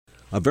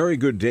A very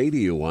good day to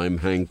you. I'm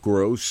Hank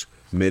Gross,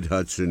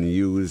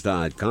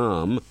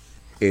 MidHudsonNews.com.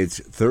 It's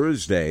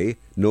Thursday,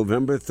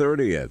 November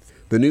 30th.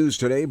 The news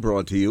today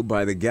brought to you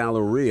by the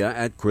Galleria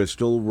at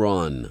Crystal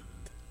Run.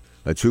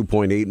 A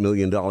 $2.8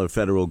 million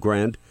federal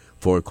grant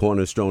for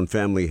Cornerstone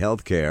Family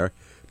Health Care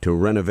to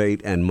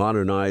renovate and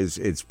modernize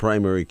its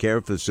primary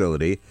care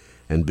facility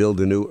and build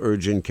a new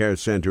urgent care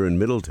center in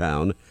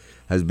Middletown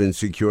has been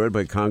secured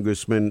by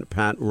Congressman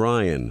Pat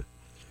Ryan.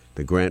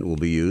 The grant will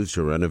be used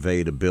to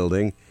renovate a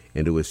building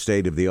into a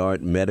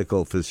state-of-the-art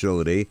medical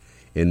facility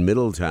in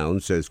Middletown,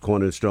 says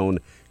Cornerstone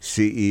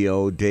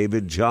CEO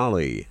David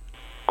Jolly.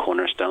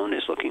 Cornerstone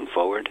is looking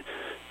forward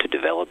to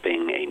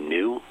developing a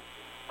new,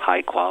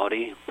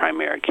 high-quality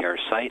primary care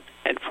site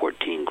at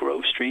 14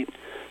 Grove Street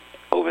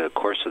over the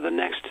course of the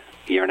next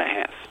year and a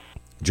half.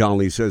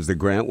 Jolly says the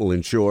grant will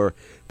ensure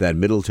that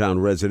Middletown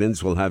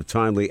residents will have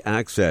timely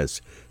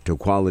access to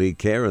quality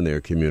care in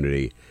their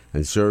community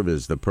and serve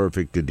as the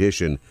perfect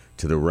addition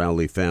to the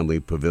Rowley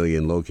Family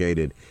Pavilion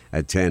located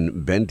at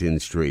 10 Benton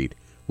Street,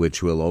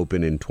 which will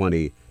open in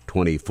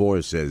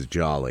 2024, says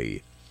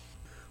Jolly.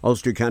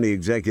 Ulster County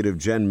Executive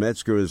Jen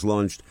Metzger has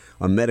launched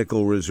a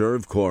medical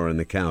reserve corps in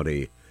the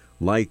county.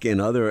 Like in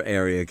other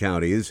area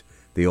counties,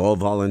 the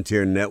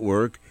all-volunteer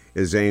network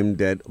is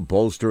aimed at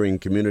bolstering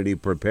community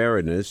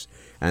preparedness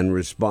and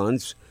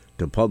response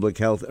to public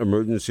health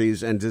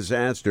emergencies and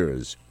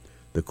disasters.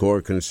 The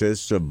Corps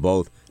consists of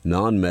both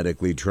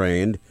non-medically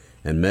trained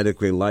and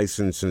medically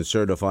licensed and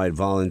certified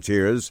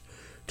volunteers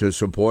to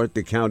support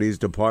the county's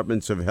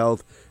Departments of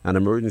Health and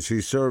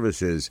Emergency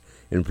Services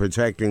in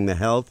protecting the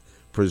health,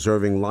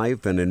 preserving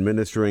life, and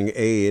administering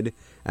aid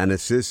and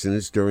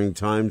assistance during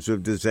times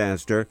of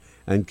disaster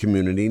and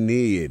community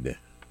need.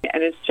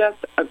 And it's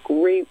just a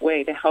great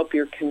way to help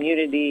your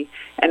community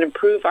and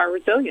improve our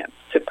resilience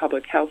to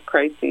public health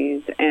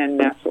crises and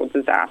natural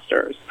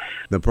disasters.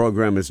 The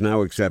program is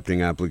now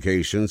accepting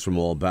applications from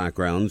all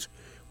backgrounds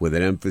with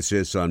an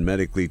emphasis on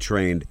medically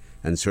trained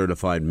and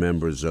certified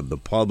members of the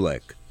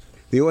public.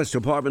 The U.S.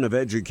 Department of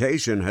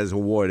Education has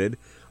awarded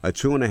a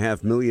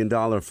 $2.5 million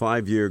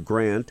 5-year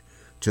grant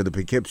to the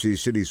Poughkeepsie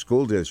City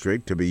School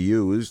District to be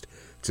used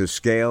to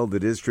scale the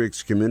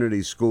district's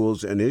Community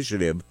Schools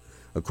initiative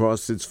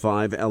across its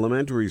 5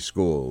 elementary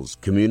schools.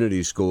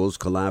 Community schools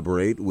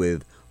collaborate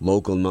with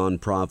local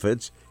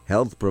nonprofits,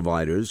 health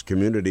providers,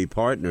 community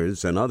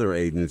partners, and other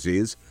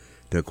agencies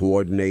to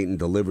coordinate and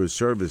deliver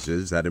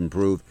services that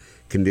improve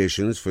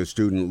conditions for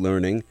student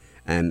learning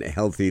and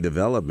healthy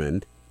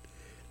development.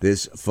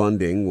 This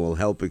funding will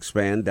help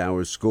expand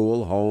our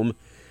school, home,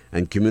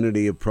 and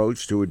community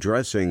approach to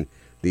addressing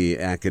the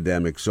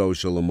academic,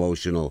 social,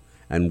 emotional,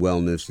 and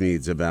wellness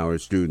needs of our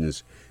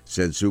students,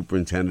 said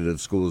Superintendent of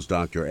Schools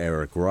Dr.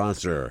 Eric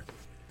Rosser.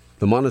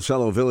 The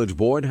Monticello Village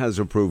Board has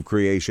approved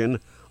creation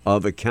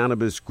of a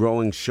cannabis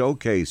growing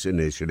showcase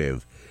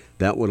initiative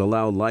that would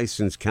allow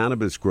licensed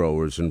cannabis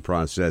growers and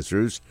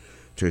processors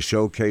to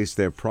showcase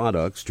their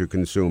products to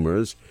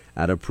consumers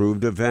at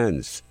approved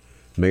events.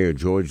 Mayor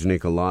George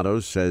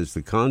Nicolato says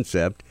the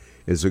concept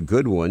is a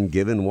good one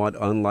given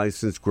what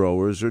unlicensed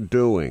growers are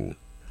doing.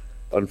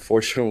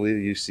 Unfortunately,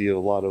 you see a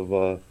lot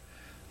of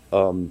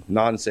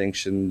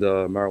non-sanctioned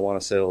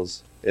marijuana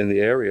sales in the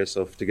area.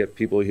 So to get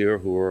people here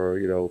who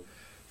are,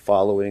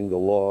 following the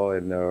law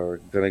and are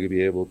going to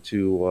be able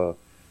to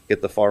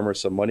get the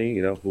farmers some money,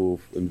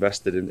 who've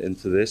invested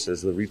into this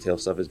as the retail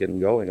stuff is getting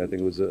going, I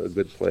think it was a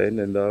good plan.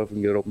 And if we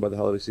can get it open by the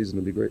holiday season,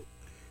 it'd be great.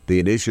 The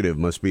initiative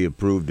must be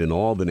approved in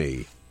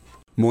Albany.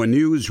 More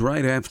news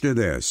right after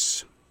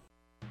this.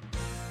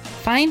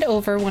 Find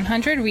over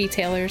 100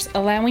 retailers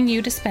allowing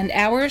you to spend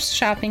hours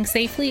shopping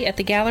safely at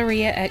the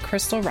Galleria at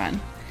Crystal Run.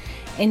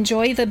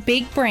 Enjoy the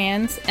big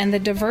brands and the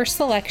diverse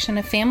selection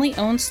of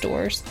family-owned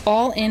stores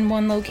all in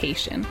one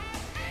location.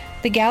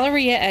 The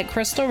Galleria at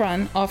Crystal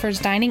Run offers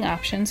dining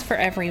options for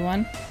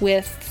everyone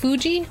with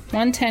Fuji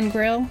 110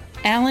 Grill,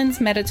 Allen's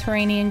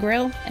Mediterranean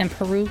Grill, and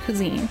Peru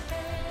Cuisine.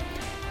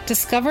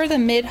 Discover the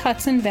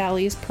Mid-Hudson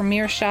Valley's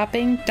premier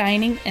shopping,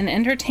 dining, and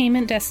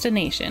entertainment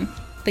destination,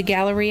 the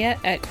Galleria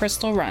at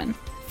Crystal Run.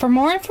 For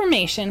more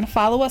information,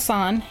 follow us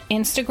on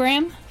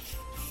Instagram,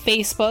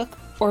 Facebook,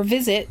 or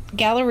visit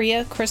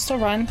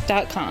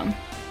GalleriaCrystalRun.com.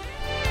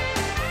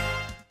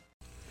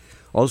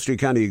 Ulster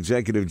County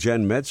Executive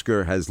Jen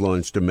Metzger has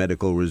launched a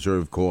medical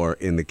reserve corps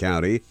in the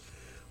county.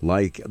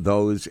 Like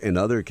those in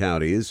other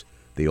counties,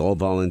 the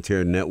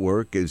all-volunteer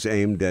network is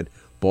aimed at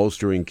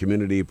bolstering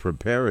community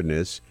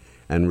preparedness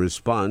and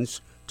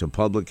response to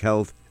public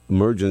health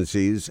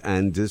emergencies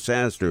and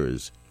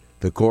disasters.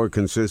 The Corps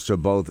consists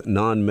of both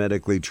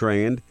non-medically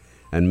trained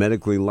and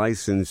medically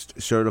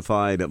licensed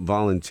certified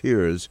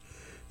volunteers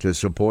to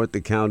support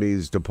the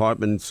county's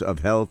Departments of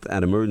Health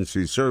and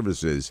Emergency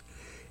Services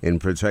in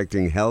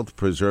protecting health,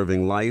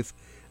 preserving life,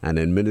 and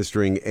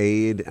administering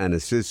aid and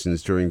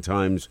assistance during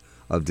times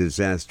of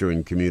disaster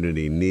and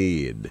community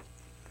need.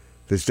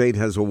 The state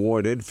has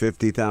awarded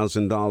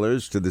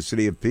 $50,000 to the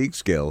city of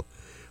Peekskill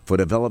for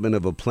development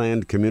of a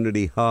planned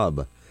community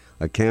hub,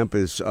 a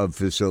campus of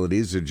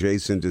facilities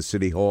adjacent to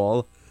City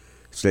Hall,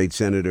 State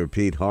Senator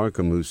Pete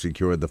Harcum, who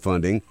secured the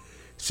funding,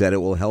 said it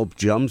will help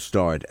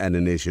jumpstart an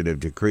initiative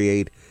to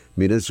create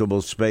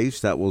municipal space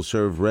that will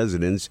serve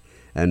residents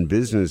and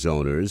business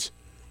owners.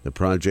 The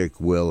project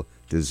will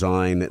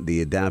design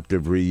the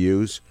adaptive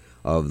reuse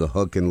of the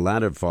Hook and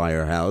Ladder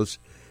Firehouse,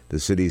 the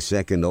city's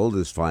second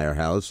oldest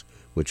firehouse,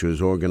 which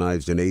was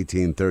organized in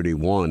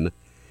 1831.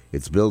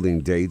 Its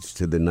building dates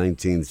to the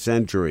 19th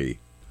century.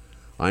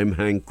 I'm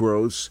Hank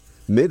Gross,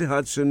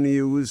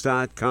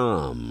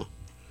 MidHudsonNews.com.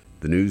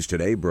 The news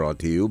today brought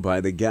to you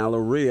by the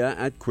Galleria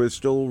at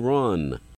Crystal Run.